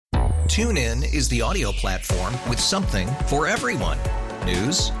TuneIn is the audio platform with something for everyone.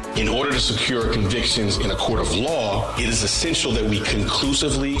 News. In order to secure convictions in a court of law, it is essential that we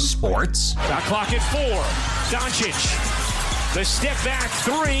conclusively. Sports. Got clock at 4. Doncic. The step back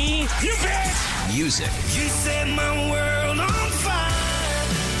 3. You bet. Music. You set my world on fire.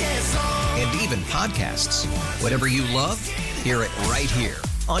 Yes, and even podcasts. Whatever you love, hear it right here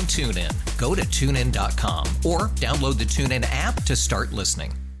on TuneIn. Go to TuneIn.com or download the TuneIn app to start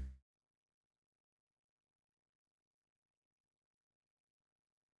listening.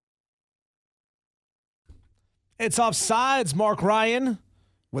 It's Offsides, Mark Ryan.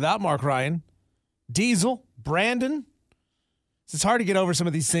 Without Mark Ryan. Diesel, Brandon. It's hard to get over some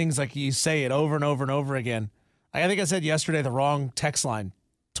of these things like you say it over and over and over again. I think I said yesterday the wrong text line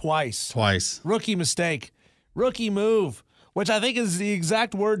twice. Rookie mistake. Rookie move, which I think is the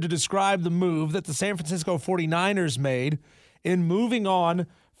exact word to describe the move that the San Francisco 49ers made in moving on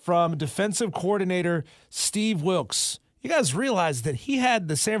from defensive coordinator Steve Wilks. You guys realize that he had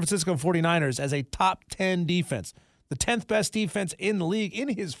the San Francisco 49ers as a top 10 defense, the 10th best defense in the league in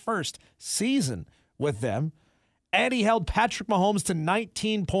his first season with them. And he held Patrick Mahomes to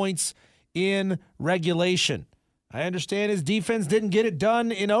 19 points in regulation. I understand his defense didn't get it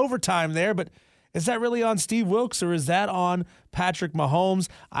done in overtime there, but is that really on Steve Wilks or is that on Patrick Mahomes?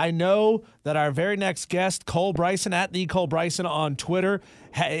 I know that our very next guest, Cole Bryson, at the Cole Bryson on Twitter,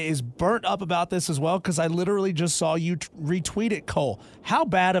 is burnt up about this as well because I literally just saw you retweet it, Cole. How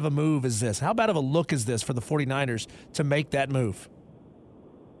bad of a move is this? How bad of a look is this for the 49ers to make that move?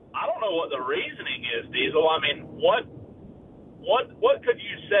 I don't know what the reasoning is, Diesel. I mean, what could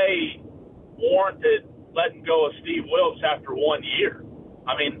you say warranted letting go of Steve Wilks after 1 year?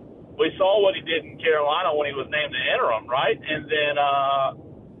 I mean, we saw what he did in Carolina when he was named the interim, right? And then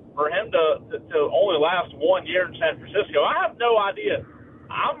for him to only last 1 year in San Francisco, I have no idea.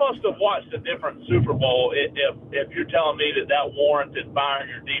 I must have watched a different Super Bowl if you're telling me that warranted firing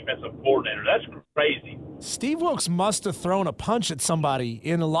your defensive coordinator. That's crazy. Steve Wilks must have thrown a punch at somebody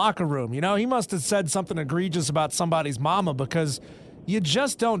in the locker room. You know, he must have said something egregious about somebody's mama because you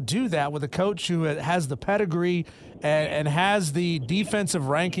just don't do that with a coach who has the pedigree and has the defensive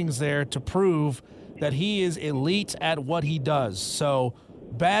rankings there to prove that he is elite at what he does. So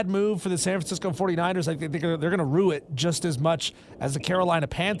bad move for the San Francisco 49ers. I think they're going to rue it just as much as the Carolina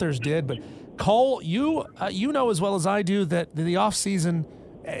Panthers did. But Cole, you know as well as I do that the offseason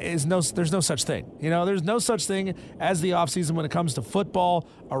there's no such thing. You know, there's no such thing as the offseason when it comes to football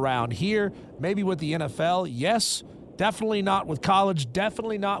around here. Maybe with the NFL, yes. Definitely not with college.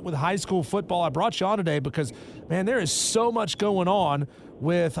 Definitely not with high school football. I brought you on today because, man, there is so much going on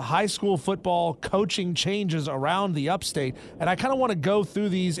with high school football coaching changes around the Upstate. And I kind of want to go through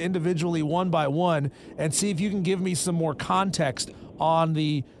these individually one by one and see if you can give me some more context on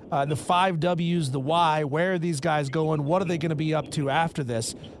the 5 W's, the why, where are these guys going, what are they going to be up to after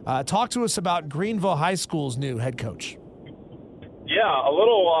this. Talk to us about Greenville High School's new head coach. Yeah, a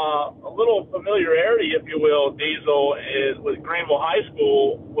little familiarity, if you will, Diesel, is with Greenville High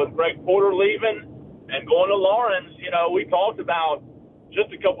School, with Greg Porter leaving and going to Lawrence. You know, we talked about just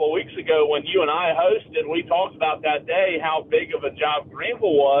a couple of weeks ago when you and I hosted, we talked about that day how big of a job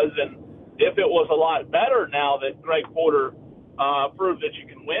Greenville was and if it was a lot better now that Greg Porter proved that you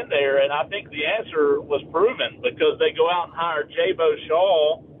can win there. And I think the answer was proven because they go out and hire J-Bo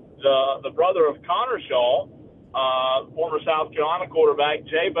Shaw, the brother of Connor Shaw, former South Carolina quarterback.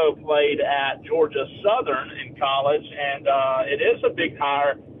 J-Bo played at Georgia Southern in college, and it is a big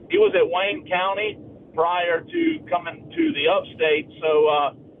hire. He was at Wayne County prior to coming to the Upstate,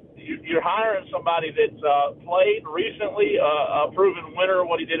 so you're hiring somebody that's played recently, a proven winner.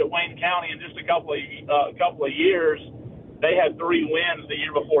 What he did at Wayne County in just a couple of years, they had 3 wins the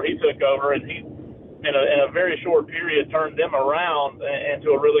year before he took over, and he in a very short period turned them around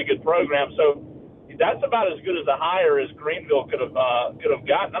into a really good program. So that's about as good as a hire as Greenville could have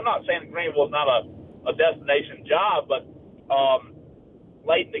gotten. I'm not saying Greenville is not a destination job, but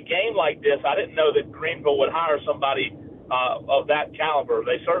late in the game like this, I didn't know that Greenville would hire somebody of that caliber.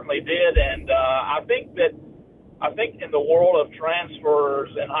 They certainly did, and I think in the world of transfers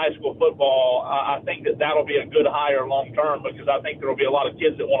in high school football, I think that'll be a good hire long term because I think there will be a lot of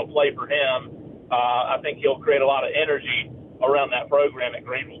kids that want to play for him. I think he'll create a lot of energy around that program at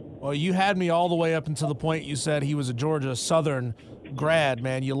Greenville. Well, you had me all the way up until the point you said he was a Georgia Southern grad,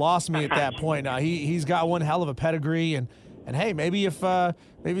 man. You lost me at that point. Now, he's got one hell of a pedigree, and And hey, maybe if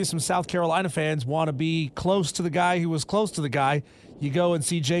maybe some South Carolina fans want to be close to the guy who was close to the guy, you go and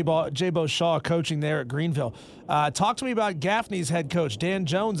see J-Bo Shaw coaching there at Greenville. Talk to me about Gaffney's head coach, Dan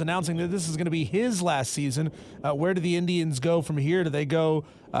Jones, announcing that this is going to be his last season. Where do the Indians go from here? Do they go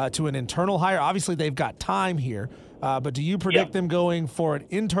to an internal hire? Obviously, they've got time here, but do you predict them going for an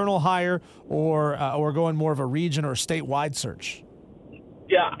internal hire or going more of a region or statewide search?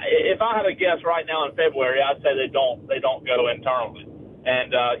 Yeah, if I had to guess right now in February, I'd say they don't go internally.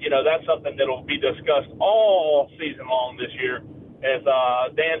 And, that's something that will be discussed all season long this year. As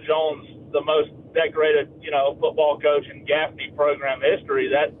Dan Jones, the most decorated, football coach in Gaffney program history,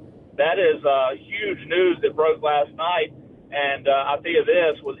 that is huge news that broke last night. And I'll tell you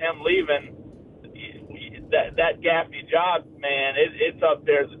this, with him leaving, that Gaffney job, man, it's up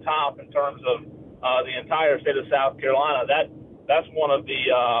there at the top in terms of the entire state of South Carolina. That's one of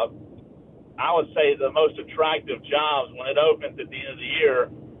the, I would say, the most attractive jobs when it opens at the end of the year.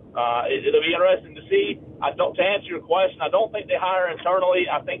 It'll be interesting to see. To answer your question, I don't think they hire internally.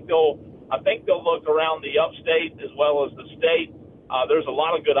 I think they'll look around the Upstate as well as the state. There's a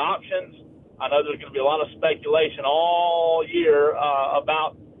lot of good options. I know there's going to be a lot of speculation all year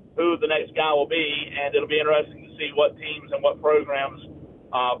about who the next guy will be, and it'll be interesting to see what teams and what programs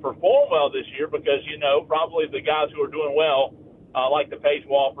perform well this year because, probably the guys who are doing well, like the Paige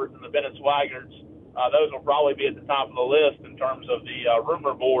Walfords and the Bennett Swaggarts, those will probably be at the top of the list in terms of the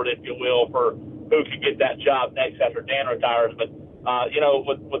rumor board, if you will, for who could get that job next after Dan retires. But,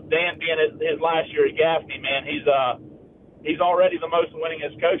 with Dan being his last year at Gaffney, man, he's already the most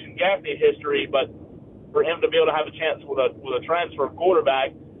winningest coach in Gaffney history. But for him to be able to have a chance with a transfer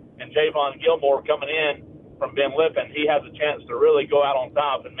quarterback and Javon Gilmore coming in from Ben Lippin, he has a chance to really go out on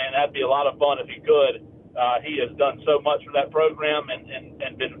top. And, man, that'd be a lot of fun if he could. He has done so much for that program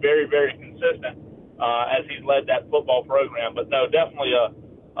and been very, very consistent as he's led that football program. But no, definitely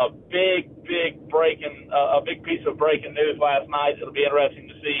a big piece of breaking news last night. It'll be interesting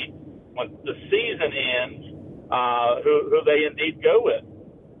to see when the season ends who they indeed go with.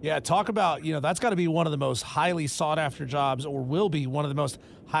 Yeah, talk about, that's got to be one of the most highly sought after jobs, or will be one of the most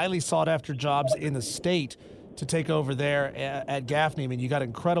highly sought after jobs in the state to take over there at Gaffney. I mean, you got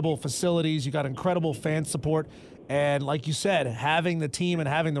incredible facilities, you got incredible fan support, and like you said, having the team and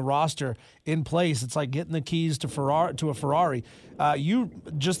having the roster in place, it's like getting the keys to a Ferrari. You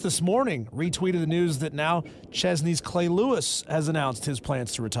just this morning retweeted the news that now Chesney's Clay Lewis has announced his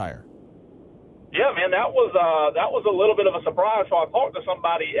plans to retire. Yeah, man, that was a little bit of a surprise. So I talked to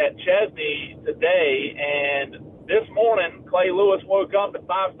somebody at Chesney today, and this morning Clay Lewis woke up at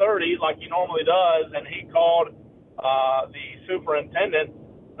 5:30 like he normally does, and he called the superintendent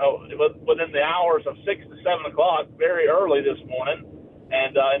within the hours of 6 to 7 o'clock, very early this morning,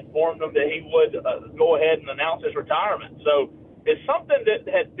 and informed him that he would go ahead and announce his retirement. So it's something that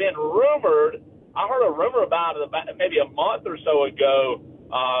had been rumored. I heard a rumor about it maybe a month or so ago.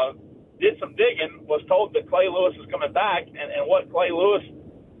 Did some digging, was told that Clay Lewis is coming back, and what Clay Lewis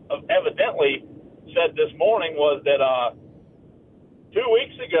evidently said this morning was that 2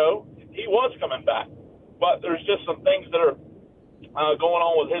 weeks ago he was coming back, but there's just some things that are going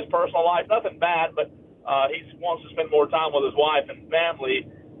on with his personal life. Nothing bad, but he wants to spend more time with his wife and family,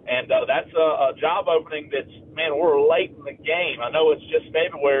 and that's a job opening that's, man, we're late in the game. I know it's just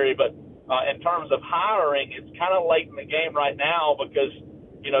February, but in terms of hiring, it's kind of late in the game right now because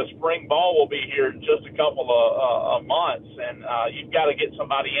spring ball will be here in just a couple of months, and you've got to get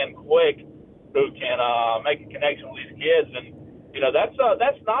somebody in quick who can make a connection with these kids. And that's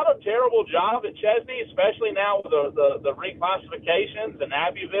not a terrible job at Chesney, especially now with the reclassifications and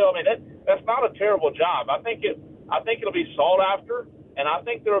Abbeville. I mean, that's not a terrible job. I think it'll be sought after, and I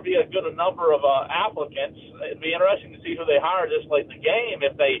think there will be a good number of applicants. It'd be interesting to see who they hire this late in the game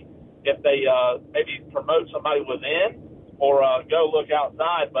if they maybe promote somebody within or go look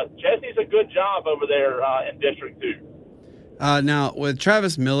outside. But Chesney's a good job over there in District 2. Now, with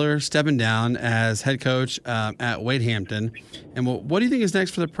Travis Miller stepping down as head coach at Wade Hampton, and what do you think is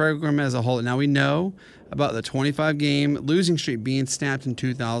next for the program as a whole? Now, we know about the 25-game losing streak being snapped in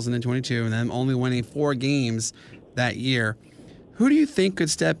 2022 and them only winning 4 games that year. Who do you think could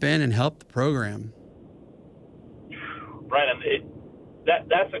step in and help the program? Brandon,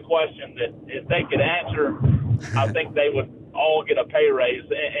 that's a question that if they could answer, I think they would all get a pay raise.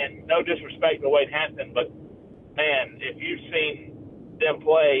 And no disrespect to Wade Hampton, but, man, if you've seen them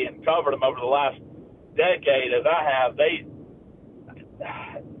play and covered them over the last decade, as I have,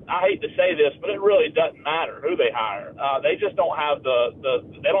 I hate to say this, but it really doesn't matter who they hire. They just don't have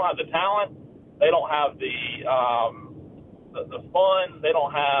they don't have the talent. They don't have the fun. They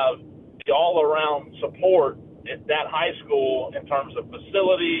don't have the all-around support at that high school in terms of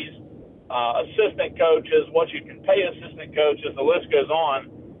facilities, assistant coaches, what you can pay assistant coaches, the list goes on.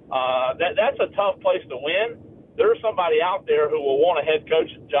 That's a tough place to win. There's somebody out there who will want a head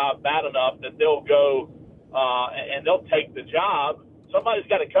coach's job bad enough that they'll go and they'll take the job. Somebody's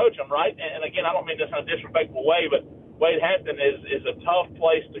got to coach them, right? And again, I don't mean this in a disrespectful way, but Wade Hampton is a tough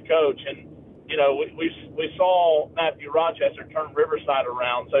place to coach. And, you know, we saw Matthew Rochester turn Riverside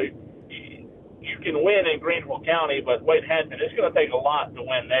around. So you can win in Greenville County, but Wade Hampton, it's going to take a lot to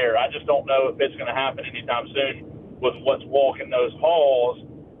win there. I just don't know if it's going to happen anytime soon with what's walking those halls.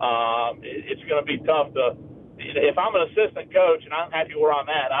 It's going to be tough to – if I'm an assistant coach and I'm happy where I'm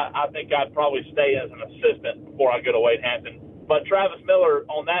at, I think I'd probably stay as an assistant before I go to Wade Hampton. But Travis Miller,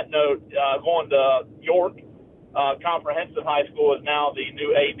 on that note, going to York Comprehensive High School is now the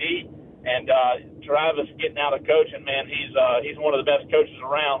new AD. And Travis getting out of coaching, man, he's one of the best coaches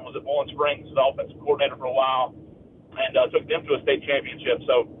around. Was at Bowling Springs, the offensive coordinator for a while, and took them to a state championship.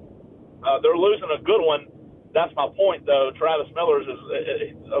 So they're losing a good one. That's my point, though. Travis Miller is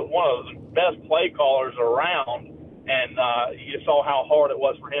one of the best play callers around, and you saw how hard it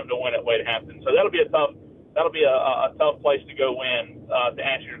was for him to win at Wade Hampton. So that'll be a tough place to go win. To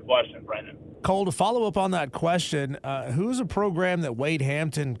answer your question, Brandon. Cole, to follow up on that question, who's a program that Wade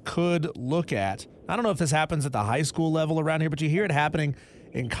Hampton could look at? I don't know if this happens at the high school level around here, but you hear it happening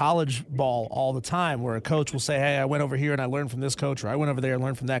in college ball all the time where a coach will say, hey, I went over here and I learned from this coach, or I went over there and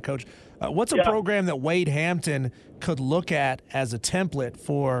learned from that coach. What's a program that Wade Hampton could look at as a template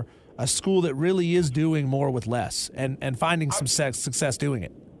for a school that really is doing more with less and finding some success doing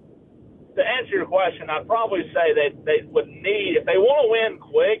it? To answer your question, I'd probably say that they would need, if they want to win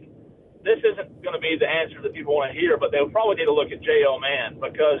quick, this isn't going to be the answer that people want to hear, but they'll probably need to look at J.L. Mann,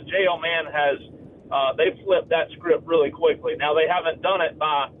 because J.L. Mann has they've flipped that script really quickly. Now, they haven't done it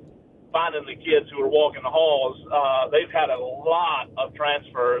by finding the kids who are walking the halls. They've had a lot of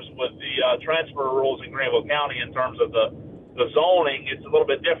transfers with the transfer rules in Greenville County in terms of the zoning. It's a little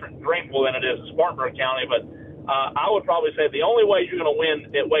bit different in Greenville than it is in Spartanburg County, but I would probably say the only way you're going to win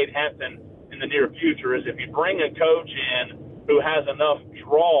at Wade Hampton in the near future is if you bring a coach in who has enough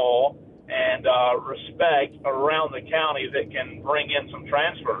draw and respect around the county that can bring in some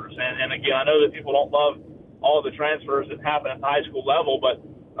transfers. And again, I know that people don't love all the transfers that happen at the high school level, but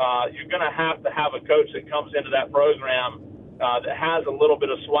you're going to have a coach that comes into that program that has a little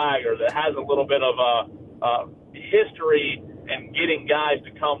bit of swagger, that has a little bit of history and getting guys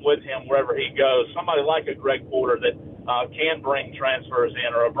to come with him wherever he goes. Somebody like a Greg Porter that can bring transfers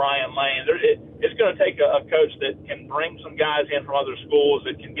in, or a Brian Lane. It's going to take a coach that can bring some guys in from other schools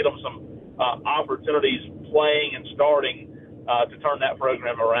that can get them some opportunities playing and starting to turn that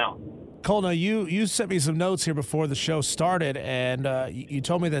program around. Cole, now you sent me some notes here before the show started, and you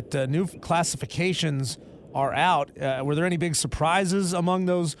told me that new classifications are out. Were there any big surprises among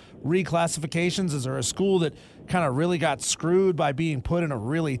those reclassifications? Is there a school that kind of really got screwed by being put in a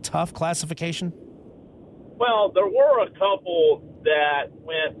really tough classification? Well, there were a couple that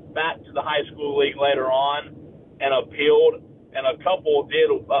went back to the high school league later on and appealed. And a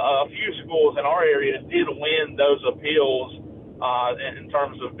few schools in our area did win those appeals in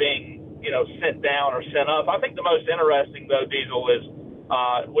terms of being, sent down or sent up. I think the most interesting, though, Diesel, is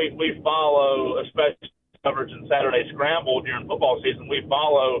we follow, especially coverage in Saturday Scramble during football season, we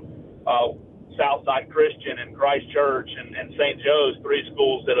follow Southside Christian and Christ Church and St. Joe's, three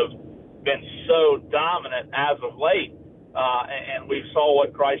schools that have been so dominant as of late. And we saw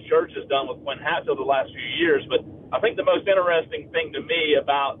what Christ Church has done with Quinn Hatfield the last few years. But I think the most interesting thing to me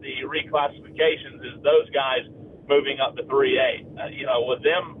about the reclassifications is those guys moving up to 3A.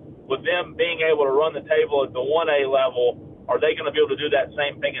 With them being able to run the table at the 1A level, are they going to be able to do that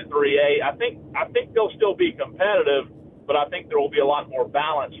same thing at 3A? I think they'll still be competitive, but I think there will be a lot more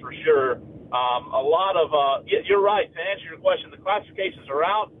balance for sure. You're right. To answer your question, the classifications are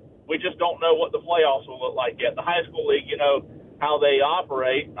out. We just don't know what the playoffs will look like yet. The high school league, how they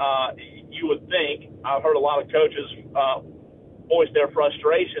operate. You would think, I've heard a lot of coaches voice their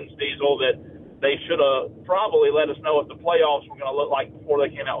frustrations, Diesel, that they should have probably let us know what the playoffs were going to look like before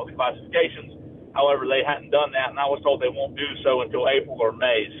they came out with the classifications. However, they hadn't done that, and I was told they won't do so until April or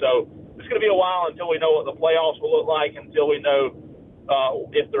May. So it's going to be a while until we know what the playoffs will look like, until we know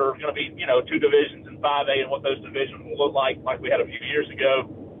if there are going to be, two divisions in 5A and what those divisions will look like we had a few years ago.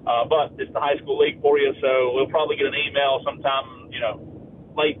 But it's the high school league for you, so we'll probably get an email sometime,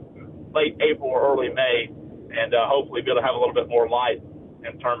 late April or early May, and hopefully be able to have a little bit more light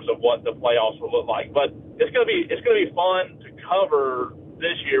in terms of what the playoffs will look like. But it's going to be fun to cover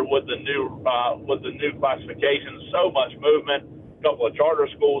this year with the new classifications. So much movement. A couple of charter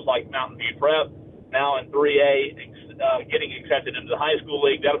schools like Mountain View Prep now in 3A, getting accepted into the high school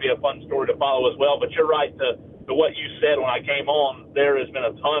league. That'll be a fun story to follow as well. But you're right to what you said when I came on. There has been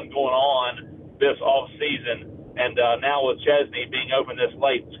a ton going on this off season, and now with Chesney being open this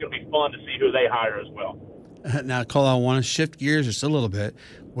late, it's going to be fun to see who they hire as well. Now, Cole, I want to shift gears just a little bit.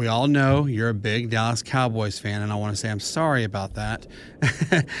 We all know you're a big Dallas Cowboys fan, and I want to say I'm sorry about that.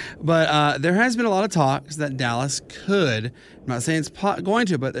 But there has been a lot of talks that Dallas could, I'm not saying it's going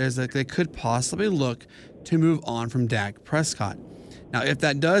to, but they could possibly look to move on from Dak Prescott. Now, if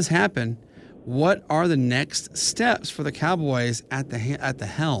that does happen, what are the next steps for the Cowboys at the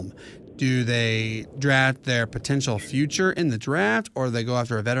helm? Do they draft their potential future in the draft, or do they go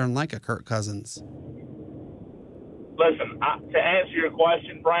after a veteran like a Kirk Cousins? Listen, to answer your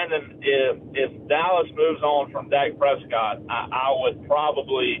question, Brandon, if Dallas moves on from Dak Prescott, I would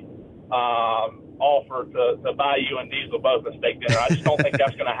probably offer to buy you and Diesel both a steak dinner. I just don't think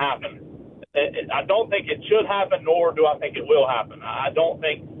that's going to happen. I don't think it should happen, nor do I think it will happen. I don't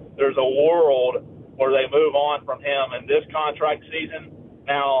think there's a world where they move on from him in this contract season.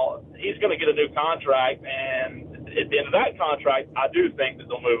 Now, he's going to get a new contract, and at the end of that contract, I do think that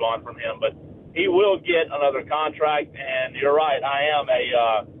they'll move on from him. But he will get another contract, and you're right. I am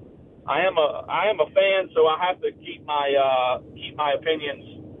a fan, so I have to keep my opinions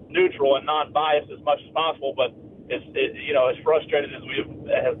neutral and non-biased as much as possible. But as frustrated as we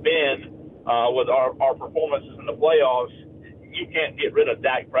have been with our performances in the playoffs, you can't get rid of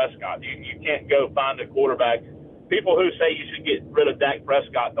Dak Prescott. You can't go find a quarterback. People who say you should get rid of Dak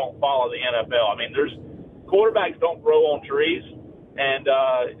Prescott don't follow the NFL. I mean, quarterbacks don't grow on trees, and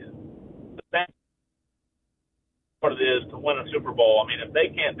what it is to win a Super Bowl. I mean, if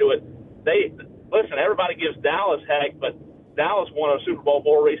they can't do it, listen, everybody gives Dallas heck, but Dallas won a Super Bowl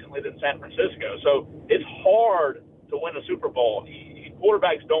more recently than San Francisco. So it's hard to win a Super Bowl.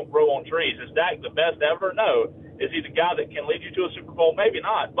 Quarterbacks don't grow on trees. Is Dak the best ever? No. Is he the guy that can lead you to a Super Bowl? Maybe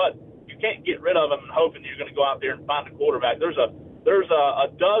not, but you can't get rid of him and hoping you're going to go out there and find a quarterback. There's a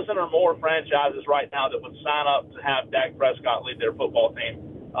dozen or more franchises right now that would sign up to have Dak Prescott lead their football team.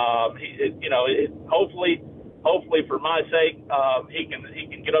 Hopefully for my sake, he can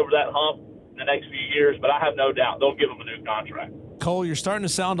get over that hump in the next few years. But I have no doubt they'll give him a new contract. Cole, you're starting to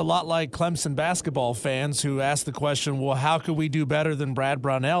sound a lot like Clemson basketball fans who ask the question, well, how could we do better than Brad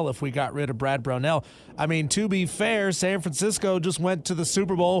Brownell if we got rid of Brad Brownell? I mean, to be fair, San Francisco just went to the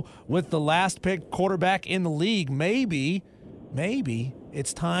Super Bowl with the last picked quarterback in the league. Maybe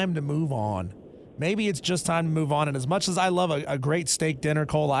it's time to move on. Maybe it's just time to move on. And as much as I love a great steak dinner,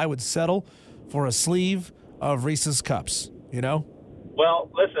 Cole, I would settle for a sleeve of Reese's Cups, Well,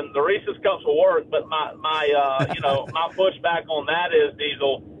 listen, the Reese's Cups will work, but my pushback on that is,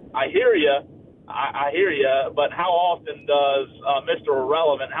 Diesel, I hear you, but how often does Mr.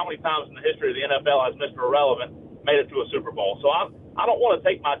 Irrelevant, how many times in the history of the NFL has Mr. Irrelevant made it to a Super Bowl? So I don't want to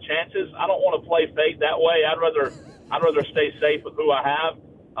take my chances. I don't want to play fate that way. I'd rather stay safe with who I have.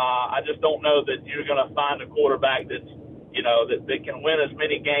 I just don't know that you're going to find a quarterback that's, that can win as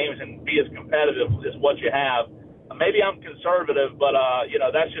many games and be as competitive as what you have. Maybe I'm conservative, but,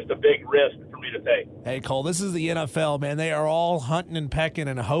 that's just a big risk for me to take. Hey, Cole, this is the NFL, man. They are all hunting and pecking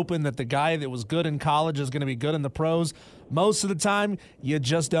and hoping that the guy that was good in college is going to be good in the pros. Most of the time, you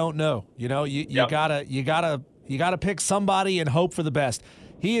just don't know. You gotta pick somebody and hope for the best.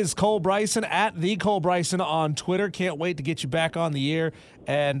 He is Cole Bryson at the Cole Bryson on Twitter. Can't wait to get you back on the air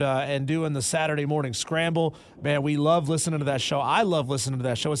and doing the Saturday morning scramble. Man, we love listening to that show. I love listening to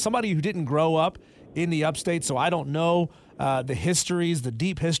that show. As somebody who didn't grow up in the Upstate, so I don't know the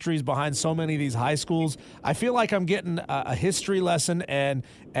deep histories behind so many of these high schools. I feel like I'm getting a history lesson and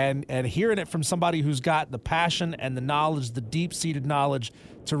hearing it from somebody who's got the passion and the knowledge, the deep-seated knowledge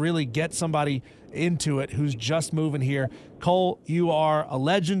to really get somebody into it who's just moving here. Cole, you are a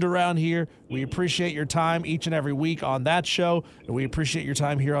legend around here. We appreciate your time each and every week on that show, and we appreciate your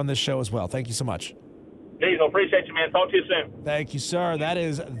time here on this show as well. Thank you so much. Diesel, appreciate you, man. Talk to you soon. Thank you, sir. That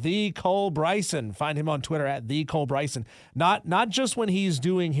is the Cole Bryson. Find him on Twitter at the Cole Bryson. Not just when he's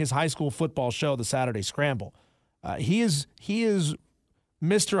doing his high school football show, the Saturday Scramble. He is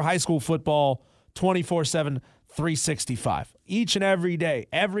Mr. High School Football 24/7, 365. Each and every day,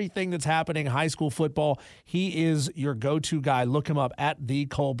 everything that's happening high school football, he is your go-to guy. Look him up at the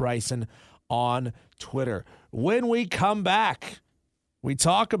Cole Bryson on Twitter. When we come back, we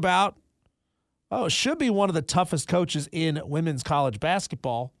talk about it should be one of the toughest coaches in women's college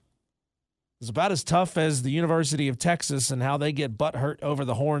basketball. It's about as tough as the University of Texas and how they get butthurt over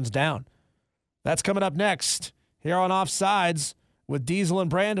the horns down. That's coming up next here on Offsides with Diesel and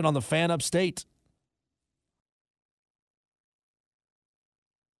Brandon on the Fan Upstate.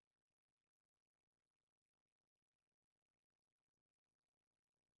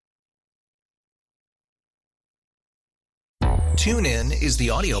 TuneIn is the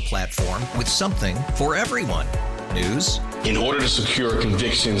audio platform with something for everyone. News. In order to secure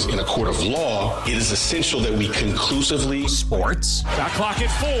convictions in a court of law, it is essential that we conclusively. Sports. The clock at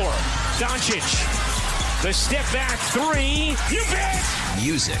 4. Doncic. The step back 3. You bet.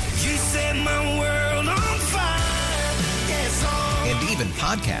 Music. You set my world on fire. Yes, and even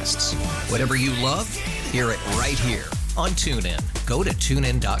podcasts. Whatever you love, hear it right here on TuneIn. Go to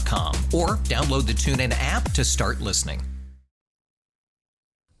TuneIn.com or download the TuneIn app to start listening.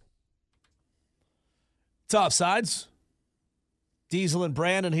 It's Offsides. Diesel and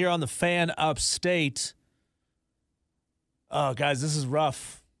Brandon here on the Fan Upstate. Oh, guys, this is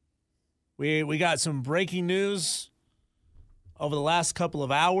rough. We got some breaking news over the last couple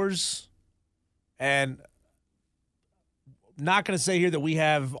of hours, and not going to say here that we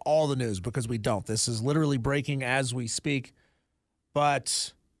have all the news because we don't. This is literally breaking as we speak.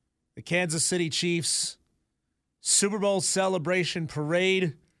 But the Kansas City Chiefs Super Bowl celebration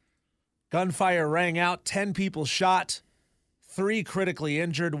parade, gunfire rang out, 10 people shot, 3 critically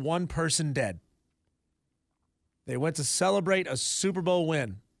injured, 1 person dead. They went to celebrate a Super Bowl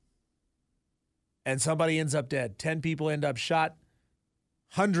win, and somebody ends up dead. 10 people end up shot.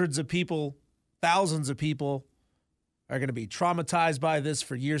 Hundreds of people, thousands of people are going to be traumatized by this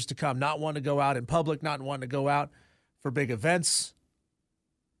for years to come, not wanting to go out in public, not wanting to go out for big events.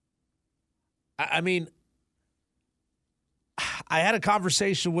 I mean, I had a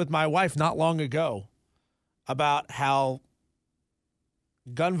conversation with my wife not long ago about how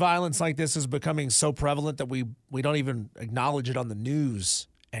gun violence like this is becoming so prevalent that we don't even acknowledge it on the news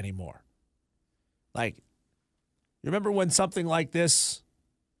anymore. Like, you remember when something like this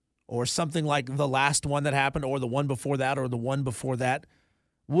or something like the last one that happened or the one before that or the one before that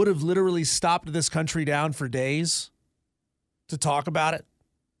would have literally stopped this country down for days to talk about it?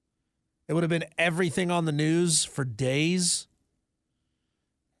 It would have been everything on the news for days.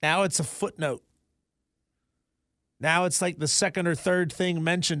 Now it's a footnote. Now it's like the second or third thing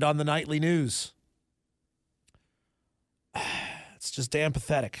mentioned on the nightly news. It's just damn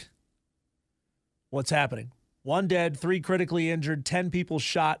pathetic. What's happening? 1 dead, 3 critically injured, 10 people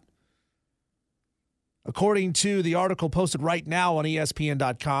shot. According to the article posted right now on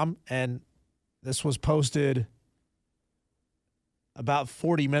ESPN.com, and this was posted about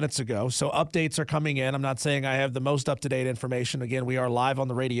 40 minutes ago. So updates are coming in. I'm not saying I have the most up-to-date information. Again, we are live on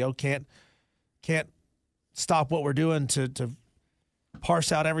the radio. Can't stop what we're doing to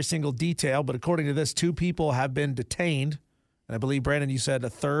parse out every single detail. But according to this, 2 people have been detained. And I believe, Brandon, you said a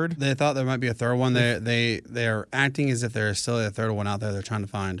third? They thought there might be a third one. They're acting as if there's still a third one out there they're trying to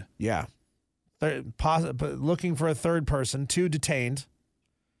find. Yeah. Looking for a third person, 2 detained.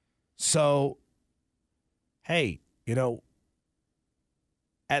 So, hey,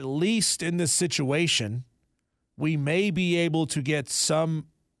 at least in this situation, we may be able to get some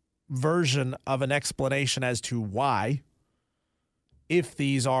version of an explanation as to why, if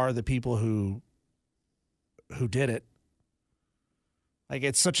these are the people who did it. Like,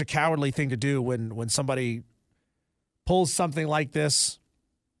 it's such a cowardly thing to do when somebody pulls something like this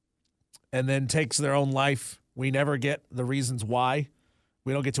and then takes their own life. We never get the reasons why.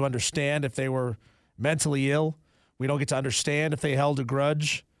 We don't get to understand if they were mentally ill. We don't get to understand if they held a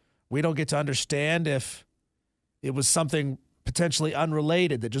grudge. We don't get to understand if it was something potentially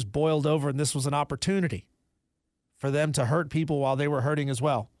unrelated that just boiled over and this was an opportunity for them to hurt people while they were hurting as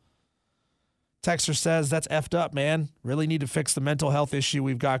well. Texter says, that's effed up, man. Really need to fix the mental health issue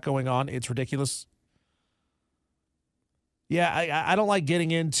we've got going on. It's ridiculous. Yeah, I don't like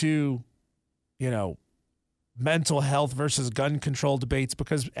getting into, mental health versus gun control debates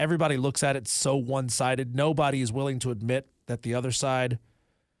because everybody looks at it so one-sided. Nobody is willing to admit that the other side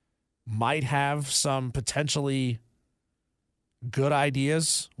might have some potentially good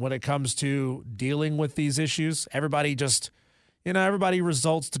ideas when it comes to dealing with these issues. Everybody just, everybody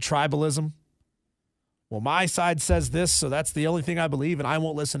resorts to tribalism. Well, my side says this, so that's the only thing I believe, and I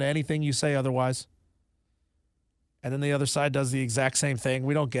won't listen to anything you say otherwise. And then the other side does the exact same thing.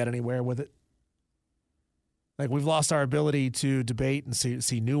 We don't get anywhere with it. Like, we've lost our ability to debate and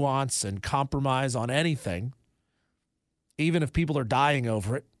see nuance and compromise on anything, even if people are dying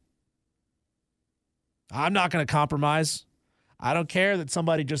over it. I'm not going to compromise. I don't care that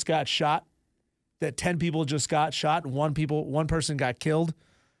somebody just got shot, that 10 people just got shot, and one person got killed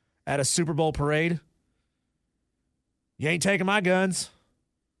at a Super Bowl parade. You ain't taking my guns.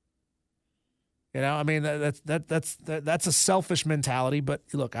 I mean, that's a selfish mentality, but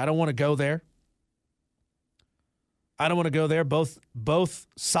look, I don't want to go there. Both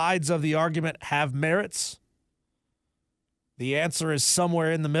sides of the argument have merits. The answer is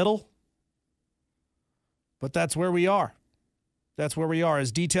somewhere in the middle, but that's where we are. That's where we are.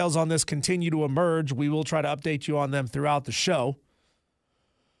 As details on this continue to emerge, we will try to update you on them throughout the show.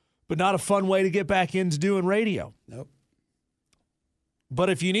 But not a fun way to get back into doing radio. Nope.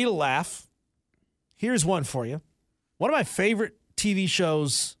 But if you need a laugh, here's one for you. One of my favorite TV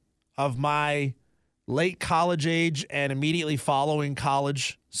shows of my late college age and immediately following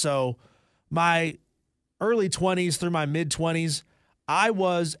college. So my early 20s through my mid-20s, I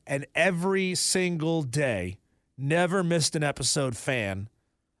was an every single day, never missed an episode fan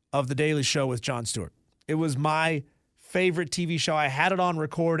of The Daily Show with Jon Stewart. It was my favorite TV show. I had it on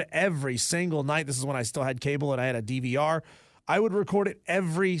record every single night. This is when I still had cable and I had a DVR. I would record it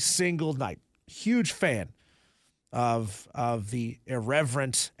every single night. Huge fan of the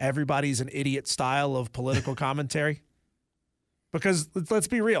irreverent, everybody's an idiot style of political commentary. Because let's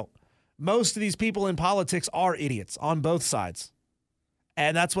be real, most of these people in politics are idiots on both sides.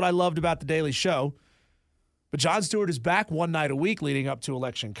 And that's what I loved about The Daily Show. But Jon Stewart is back one night a week leading up to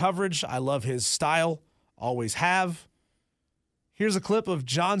election coverage. I love his style, always have. Here's a clip of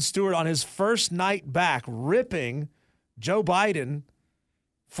Jon Stewart on his first night back ripping Joe Biden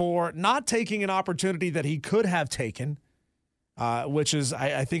for not taking an opportunity that he could have taken, which is,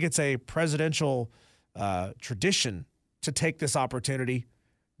 I think it's a presidential tradition to take this opportunity,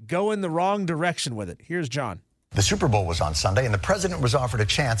 go in the wrong direction with it. Here's John. The Super Bowl was on Sunday, and the president was offered a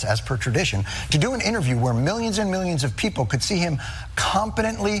chance, as per tradition, to do an interview where millions and millions of people could see him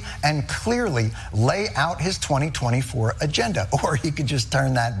competently and clearly lay out his 2024 agenda. Or he could just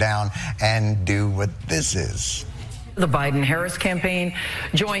turn that down and do what this is. The Biden-Harris campaign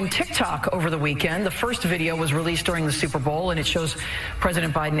joined TikTok over the weekend. The first video was released during the Super Bowl, and it shows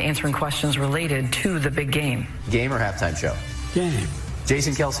President Biden answering questions related to the big game. Game or halftime show? Game.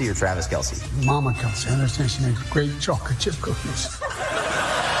 Jason Kelce or Travis Kelce? Mama Kelce. I understand she makes great chocolate chip cookies.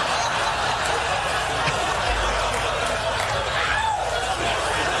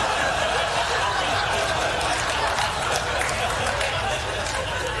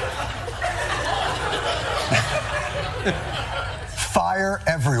 Fire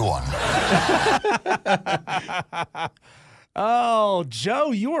everyone. Oh,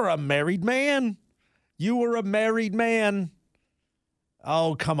 Joe, you are a married man. You were a married man.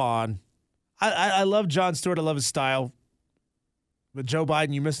 Oh, come on. I love Jon Stewart. I love his style. But Joe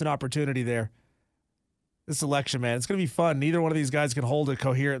Biden, you missed an opportunity there. This election, man, it's going to be fun. Neither one of these guys can hold a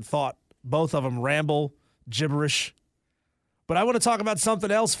coherent thought. Both of them ramble, gibberish. But I want to talk about something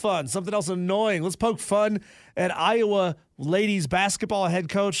else fun, something else annoying. Let's poke fun at Iowa ladies basketball head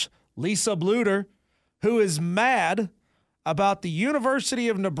coach Lisa Bluder, who is mad about the University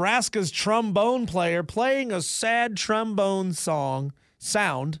of Nebraska's trombone player playing a sad trombone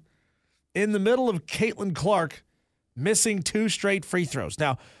sound in the middle of Caitlin Clark missing 2 straight free throws.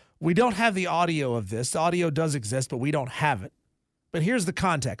 Now, we don't have the audio of this. The audio does exist, but we don't have it. But here's the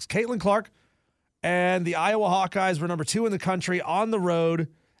context. Caitlin Clark and the Iowa Hawkeyes were number 2 in the country on the road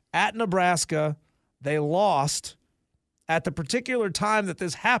at Nebraska. They lost. At the particular time that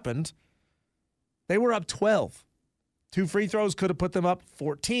this happened, they were up 12. 2 free throws could have put them up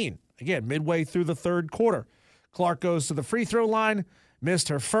 14. Again, midway through the third quarter. Clark goes to the free throw line, missed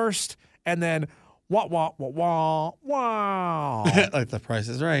her first, and then wah, wah, wah, wah, wah. Like The Price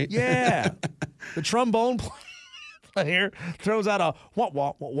is Right. Yeah. The trombone player throws out a wah,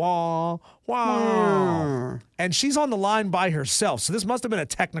 wah, wah, wah, wah. And she's on the line by herself, so this must have been a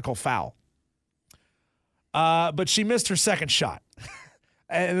technical foul. But she missed her second shot.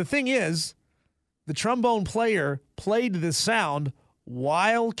 And the thing is, the trombone player played this sound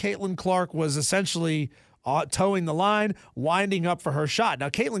while Caitlin Clark was essentially towing the line, winding up for her shot. Now,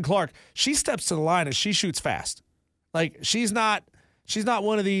 Caitlin Clark, she steps to the line and she shoots fast. Like, she's not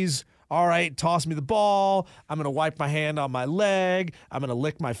one of these, all right, toss me the ball, I'm going to wipe my hand on my leg, I'm going to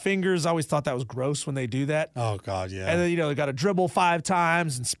lick my fingers. I always thought that was gross when they do that. Oh, God, yeah. And then, they got to dribble 5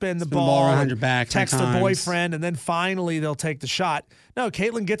 times and spin the ball around your back, text their boyfriend, and then finally they'll take the shot. No,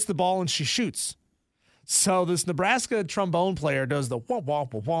 Caitlin gets the ball and she shoots. So this Nebraska trombone player does the wah, wah,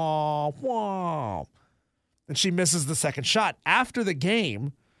 wah, wah, wah, and she misses the second shot. After the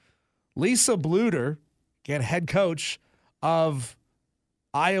game, Lisa Bluder, again, head coach of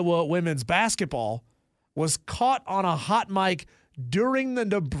Iowa women's basketball, was caught on a hot mic during the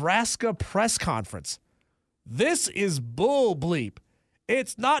Nebraska press conference. This is bull bleep.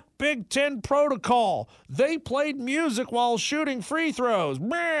 It's not Big Ten protocol. They played music while shooting free throws.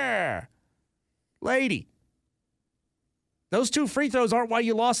 Brr. Lady, those 2 free throws aren't why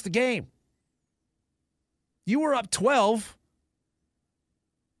you lost the game. You were up 12.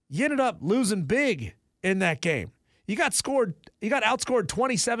 You ended up losing big in that game. You got outscored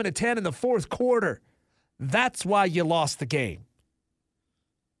 27-10 in the fourth quarter. That's why you lost the game.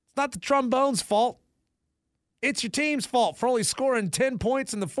 It's not the Trombone's fault. It's your team's fault for only scoring 10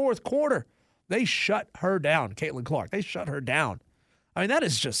 points in the fourth quarter. They shut her down, Caitlin Clark. They shut her down. I mean, that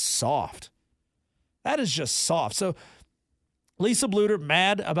is just soft. That is just soft. So Lisa Bluter,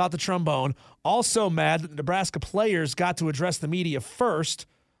 mad about the trombone. Also mad that the Nebraska players got to address the media first.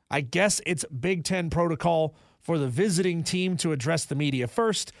 I guess it's Big Ten protocol for the visiting team to address the media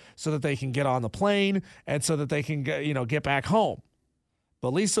first so that they can get on the plane and so that they can get back home.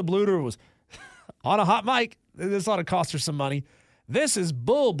 But Lisa Bluter was on a hot mic. This ought to cost her some money. This is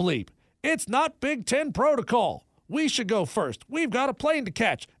bull bleep. It's not Big Ten protocol. We should go first. We've got a plane to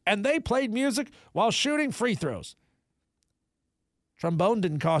catch. And they played music while shooting free throws. Trombone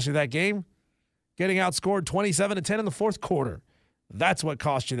didn't cost you that game. Getting outscored 27-10 in the fourth quarter. That's what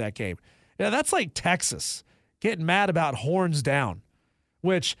cost you that game. Yeah, that's like Texas getting mad about horns down,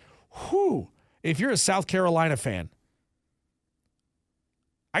 which, if you're a South Carolina fan,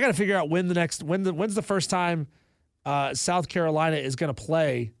 I got to figure out when's the first time South Carolina is going to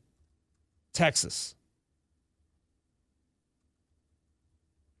play Texas.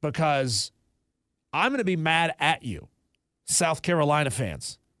 Because I'm going to be mad at you, South Carolina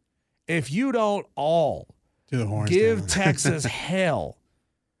fans, if you don't all give Texas hell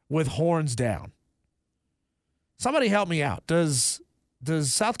with horns down. Somebody help me out. Does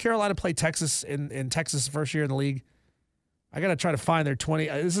South Carolina play Texas in Texas' first year in the league? I got to try to find their 20.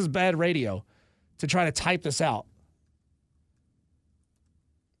 This is bad radio to try to type this out.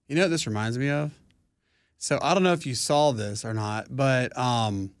 You know what this reminds me of? So I don't know if you saw this or not, but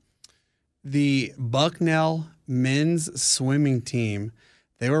the Bucknell men's swimming team,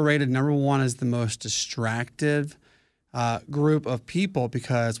 they were rated number 1 as the most distracted group of people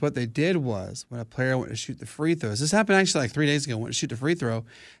because what they did was when a player went to shoot the free throws, this happened actually like 3 days ago, went to shoot the free throw,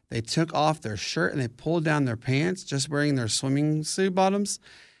 they took off their shirt and they pulled down their pants just wearing their swimming suit bottoms,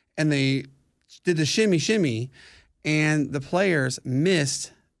 and they did the shimmy, and the players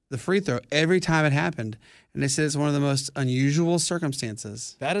missed the free throw every time it happened. And they said it's one of the most unusual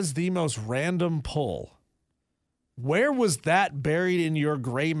circumstances. That is the most random pull. Where was that buried in your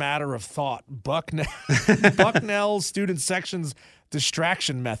gray matter of thought? Bucknell student section's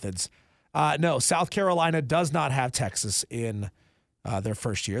distraction methods. No, South Carolina does not have Texas in their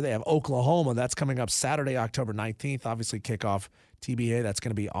first year. They have Oklahoma. That's coming up Saturday, October 19th. Obviously, kickoff TBA. That's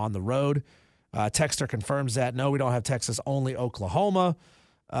going to be on the road. Texter confirms that. No, we don't have Texas, only Oklahoma.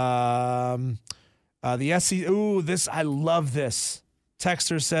 The SEC. I love this.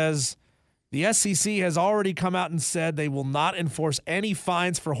 Texter says, the SEC has already come out and said they will not enforce any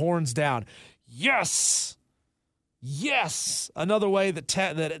fines for horns down. Yes. Another way that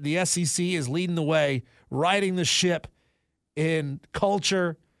the SEC is leading the way, riding the ship in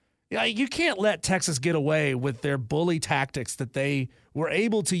culture. Yeah, you can't let Texas get away with their bully tactics that they were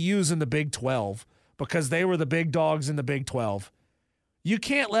able to use in the Big 12 because they were the big dogs in the Big 12. You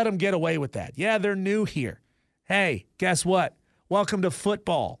can't let them get away with that. Yeah, they're new here. Hey, guess what? Welcome to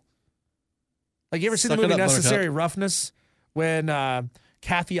football. Like, you ever seen the movie Necessary Roughness when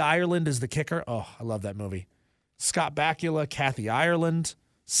Kathy Ireland is the kicker? Oh, I love that movie. Scott Bakula, Kathy Ireland,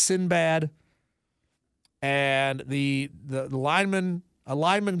 Sinbad, and the lineman, a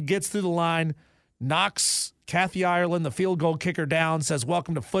lineman gets through the line, knocks Kathy Ireland, the field goal kicker, down, says,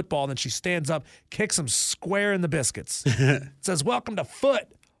 welcome to football, and then she stands up, kicks him square in the biscuits. Says, welcome to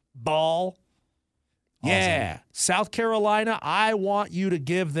football. Awesome. Yeah. South Carolina, I want you to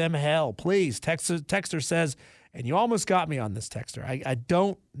give them hell. Please. Texter says, and you almost got me on this, Texter. I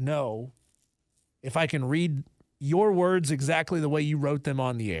don't know if I can read your words exactly the way you wrote them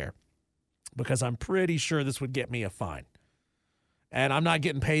on the air, because I'm pretty sure this would get me a fine. And I'm not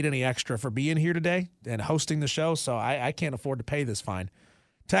getting paid any extra for being here today and hosting the show, so I can't afford to pay this fine.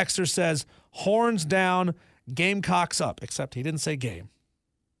 Texter says, horns down, Gamecocks up, except he didn't say game.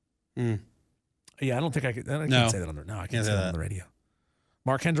 Yeah, I don't think I could. I can't say that on the. No, I can't say that on the radio.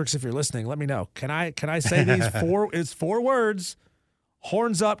 Mark Hendricks, if you're listening, let me know. Can I say these four? It's 4 words: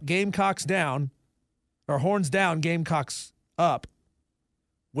 horns up, Gamecocks down, or horns down, Gamecocks up,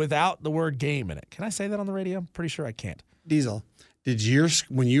 without the word game in it. Can I say that on the radio? I'm pretty sure I can't. Diesel,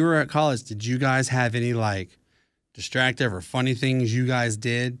 when you were at college, did you guys have any like distractive or funny things you guys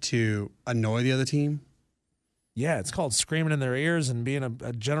did to annoy the other team? Yeah, it's called screaming in their ears and being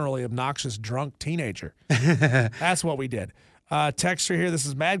a generally obnoxious drunk teenager. That's what we did. Texter here, this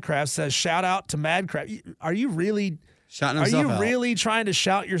is Madcraft, says, shout out to Madcraft. Are you really shouting himself out? Are you really trying to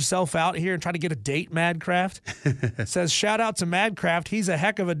shout yourself out here and trying to get a date, Madcraft? Says, shout out to Madcraft. He's a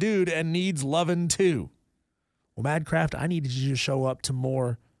heck of a dude and needs lovin' too. Well, Madcraft, I needed you to show up to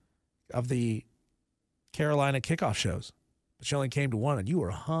more of the Carolina kickoff shows. But you only came to one, and you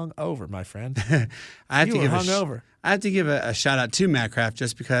were hung over, my friend. I have to give a shout out to Matt Kraft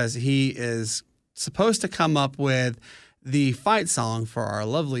just because he is supposed to come up with the fight song for our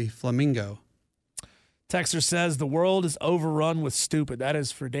lovely Flamingo. Texter says the world is overrun with stupid. That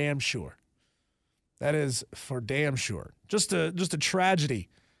is for damn sure. That is for damn sure. Just a tragedy.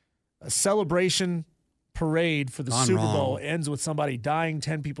 A celebration parade for the Super Bowl ends with somebody dying,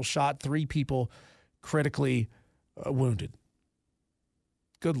 10 people shot, 3 people critically wounded.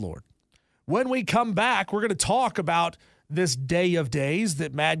 Good Lord. When we come back, we're going to talk about this day of days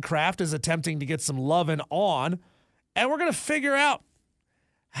that Mad Kraft is attempting to get some loving on, and we're going to figure out,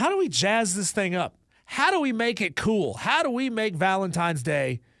 how do we jazz this thing up? How do we make it cool? How do we make Valentine's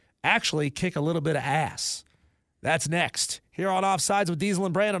Day actually kick a little bit of ass? That's next here on Offsides with Diesel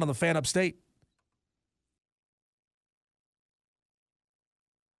and Brandon on the Fan Upstate.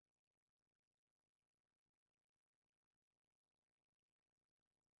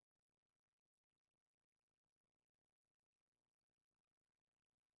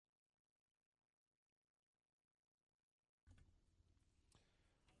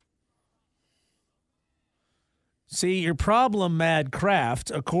 See, your problem, Mad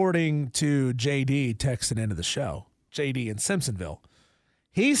Kraft, according to JD texting into the show, JD in Simpsonville,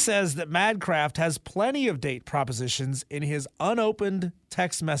 he says that Mad Kraft has plenty of date propositions in his unopened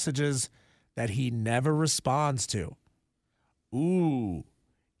text messages that he never responds to. Ooh,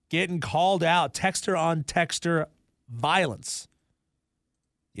 getting called out, texter on texter violence.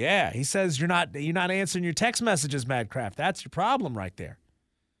 Yeah, he says you're not answering your text messages, Mad Kraft. That's your problem right there.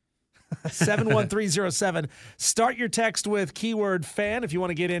 71307. Start your text with keyword fan. If you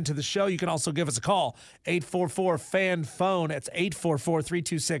want to get into the show, you can also give us a call. 844-FAN-PHONE. That's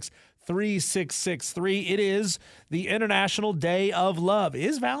 844-326-3663. It is the International Day of Love.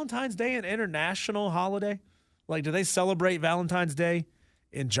 Is Valentine's Day an international holiday? Like, do they celebrate Valentine's Day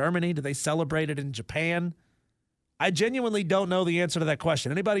in Germany? Do they celebrate it in Japan? I genuinely don't know the answer to that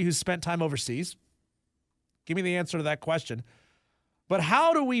question. Anybody who's spent time overseas, give me the answer to that question. But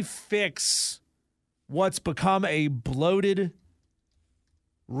how do we fix what's become a bloated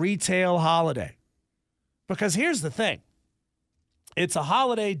retail holiday? Because here's the thing. It's a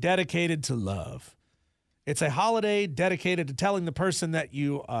holiday dedicated to love. It's a holiday dedicated to telling the person that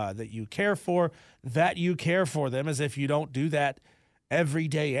you care for that you care for them, as if you don't do that every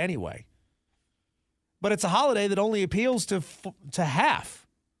day anyway. But it's a holiday that only appeals to half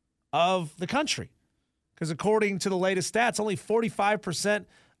of the country. Because according to the latest stats, only 45%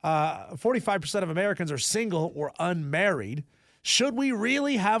 of Americans are single or unmarried. Should we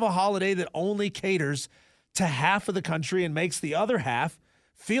really have a holiday that only caters to half of the country and makes the other half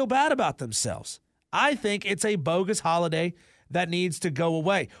feel bad about themselves? I think it's a bogus holiday that needs to go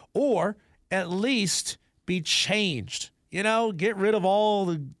away, or at least be changed. You know, get rid of all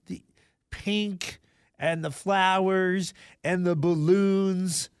the pink and the flowers and the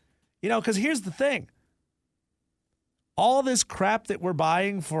balloons. You know, because here's the thing. All this crap that we're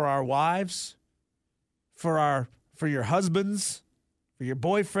buying for our wives, for your husbands, for your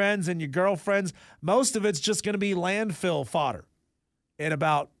boyfriends and your girlfriends, most of it's just going to be landfill fodder in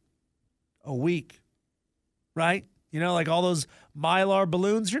about a week, right? You know, like all those Mylar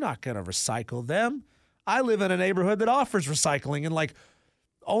balloons, you're not going to recycle them. I live in a neighborhood that offers recycling, and like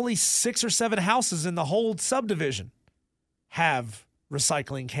only 6 or 7 houses in the whole subdivision have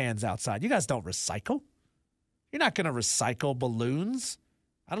recycling cans outside. You guys don't recycle. You're not going to recycle balloons.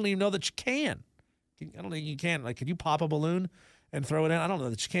 I don't even know that you can. I don't think you can. Like, can you pop a balloon and throw it in? I don't know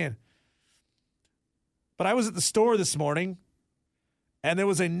that you can. But I was at the store this morning, and there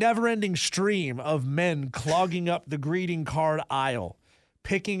was a never-ending stream of men clogging up the greeting card aisle,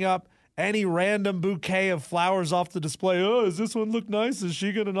 picking up any random bouquet of flowers off the display. Oh, does this one look nice? Is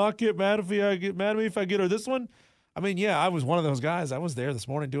she going to not get mad at me if I get her this one? I mean, yeah, I was one of those guys. I was there this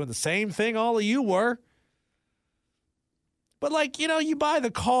morning doing the same thing all of you were. But, like, you know, you buy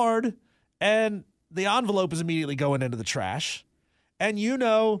the card and the envelope is immediately going into the trash. And you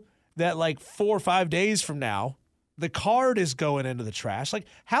know that, like, 4 or 5 days from now, the card is going into the trash. Like,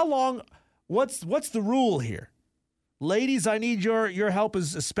 how long? What's the rule here? Ladies, I need your help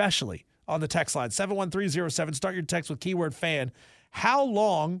especially on the text line. 71307. Start your text with keyword fan. How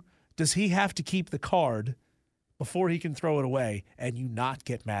long does he have to keep the card before he can throw it away and you not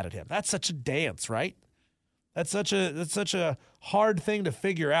get mad at him? That's such a dance, right? That's such a hard thing to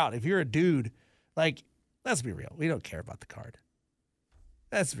figure out. If you're a dude, like, let's be real. We don't care about the card.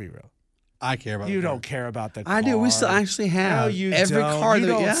 Let's be real. I care about you. The card. Don't care about the card. I do. We still actually have every card. You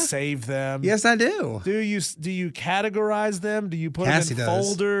don't save them. Yes, I do. Do you categorize them? Do you put them in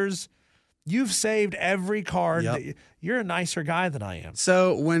folders? You've saved every card. Yep. You're a nicer guy than I am.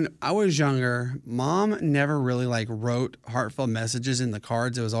 So when I was younger, Mom never really wrote heartfelt messages in the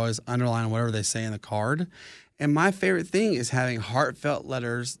cards. It was always underlined whatever they say in the card. And my favorite thing is having heartfelt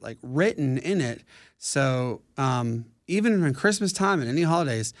letters written in it. So even in Christmas time and any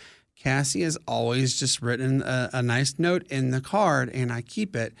holidays, Cassie has always just written a nice note in the card, and I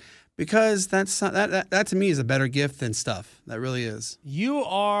keep it because that to me is a better gift than stuff. That really is.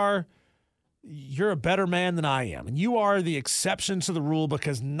 You're a better man than I am, and you are the exception to the rule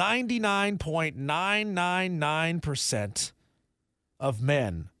because 99.999% of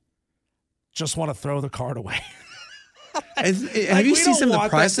men just want to throw the card away. Have you seen some of the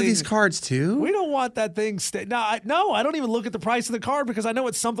price of these cards too? We don't want that thing. No, I don't even look at the price of the card because I know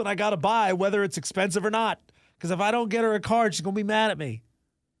it's something I got to buy, whether it's expensive or not. Because if I don't get her a card, she's going to be mad at me.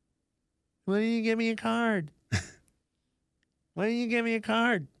 Why don't you give me a card? Why don't you give me a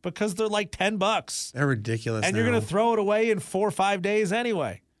card? Because they're like $10. They're ridiculous. And you're going to throw it away in 4 or 5 days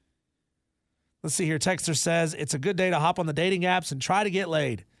anyway. Let's see here. Texter says, it's a good day to hop on the dating apps and try to get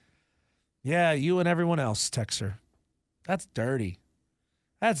laid. Yeah, you and everyone else, Texter. That's dirty.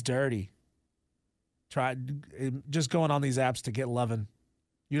 That's dirty. Try just going on these apps to get loving.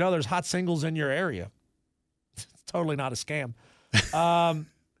 You know there's hot singles in your area. It's totally not a scam.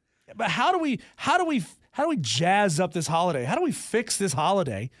 But how do we jazz up this holiday? How do we fix this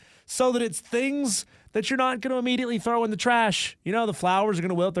holiday so that it's things that you're not going to immediately throw in the trash? You know, the flowers are going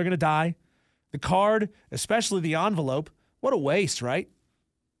to wilt, they're going to die. The card, especially the envelope, what a waste, right?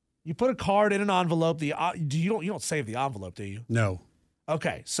 You put a card in an envelope. You don't save the envelope, do you? No.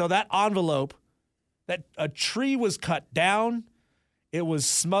 Okay, so that envelope, that a tree was cut down. It was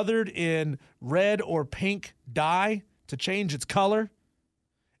smothered in red or pink dye to change its color.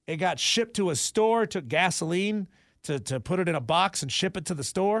 It got shipped to a store, took gasoline to put it in a box and ship it to the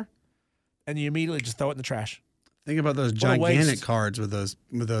store, and you immediately just throw it in the trash. Think about those gigantic cards with those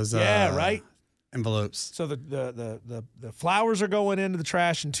yeah, right? envelopes. So the flowers are going into the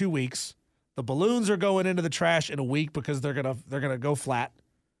trash in 2 weeks. The balloons are going into the trash in a week because they're gonna go flat.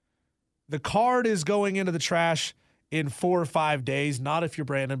 The card is going into the trash in 4 or 5 days. Not if you're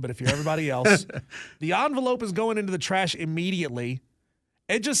Brandon, but if you're everybody else. The envelope is going into the trash immediately.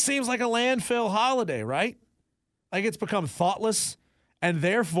 It just seems like a landfill holiday, right? Like it's become thoughtless, and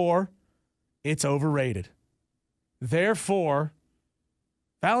therefore it's overrated. Therefore,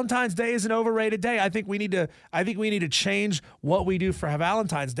 Valentine's Day is an overrated day. I think we need to change what we do for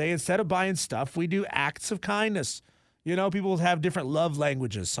Valentine's Day. Instead of buying stuff, we do acts of kindness. You know, people have different love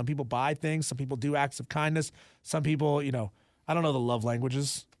languages. Some people buy things. Some people do acts of kindness. Some people, I don't know the love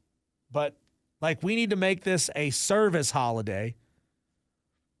languages. But, we need to make this a service holiday.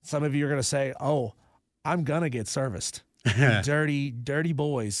 Some of you are going to say, oh, I'm going to get serviced. Dirty, dirty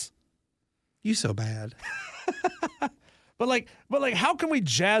boys. You so bad. But how can we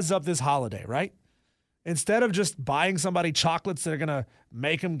jazz up this holiday, right? Instead of just buying somebody chocolates that are going to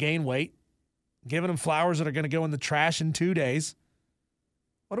make them gain weight, giving them flowers that are going to go in the trash in 2 days,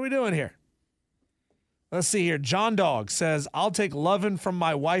 what are we doing here? Let's see here. John Dog says, I'll take loving from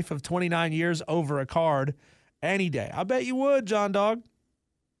my wife of 29 years over a card any day. I bet you would, John Dog.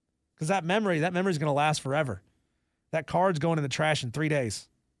 Because that memory's going to last forever. That card's going in the trash in 3 days.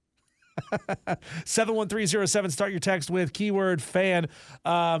 71307, start your text with keyword fan.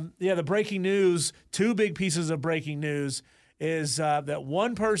 The breaking news, 2 big pieces of breaking news is that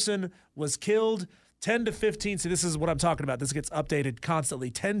one person was killed, 10 to 15. See, this is what I'm talking about. This gets updated constantly.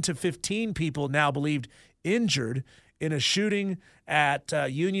 10 to 15 people now believed injured in a shooting at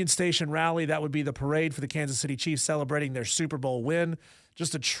Union Station Rally. That would be the parade for the Kansas City Chiefs celebrating their Super Bowl win.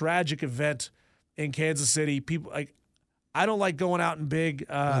 Just a tragic event in Kansas City. People I don't like going out in big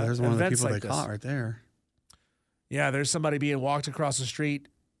there's one events of the people like they this. caught right there. Yeah, there's somebody being walked across the street,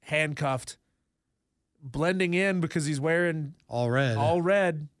 handcuffed, blending in because he's wearing all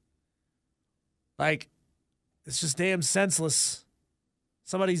red. It's just damn senseless.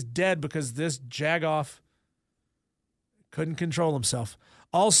 Somebody's dead because this jagoff couldn't control himself.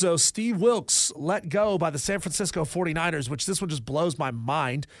 Also, Steve Wilkes let go by the San Francisco 49ers, which this one just blows my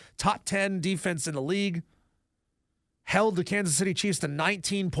mind. Top 10 defense in the league. Held the Kansas City Chiefs to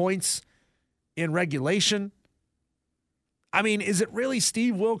 19 points in regulation. I mean, is it really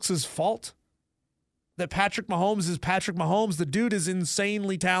Steve Wilkes' fault that Patrick Mahomes is Patrick Mahomes? The dude is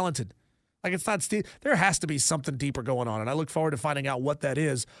insanely talented. It's not Steve. There has to be something deeper going on, and I look forward to finding out what that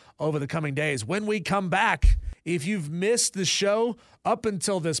is over the coming days. When we come back, if you've missed the show up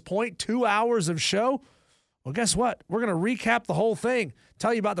until this point, 2 hours of show, well, guess what? We're going to recap the whole thing,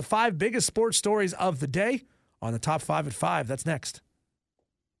 tell you about the 5 biggest sports stories of the day on the Top 5 at 5. That's next.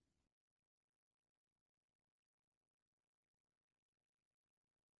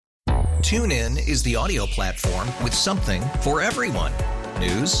 TuneIn is the audio platform with something for everyone.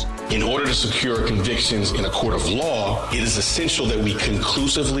 News. In order to secure convictions in a court of law, it is essential that we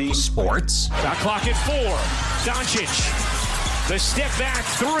conclusively. Sports. Shot clock at 4. Doncic. The step back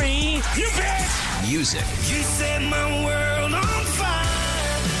 3. You bet. Music. You set my world on fire.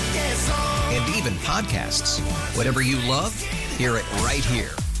 Yes, and even podcasts. Whatever you love, hear it right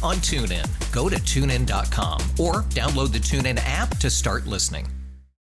here on TuneIn. Go to TuneIn.com or download the TuneIn app to start listening.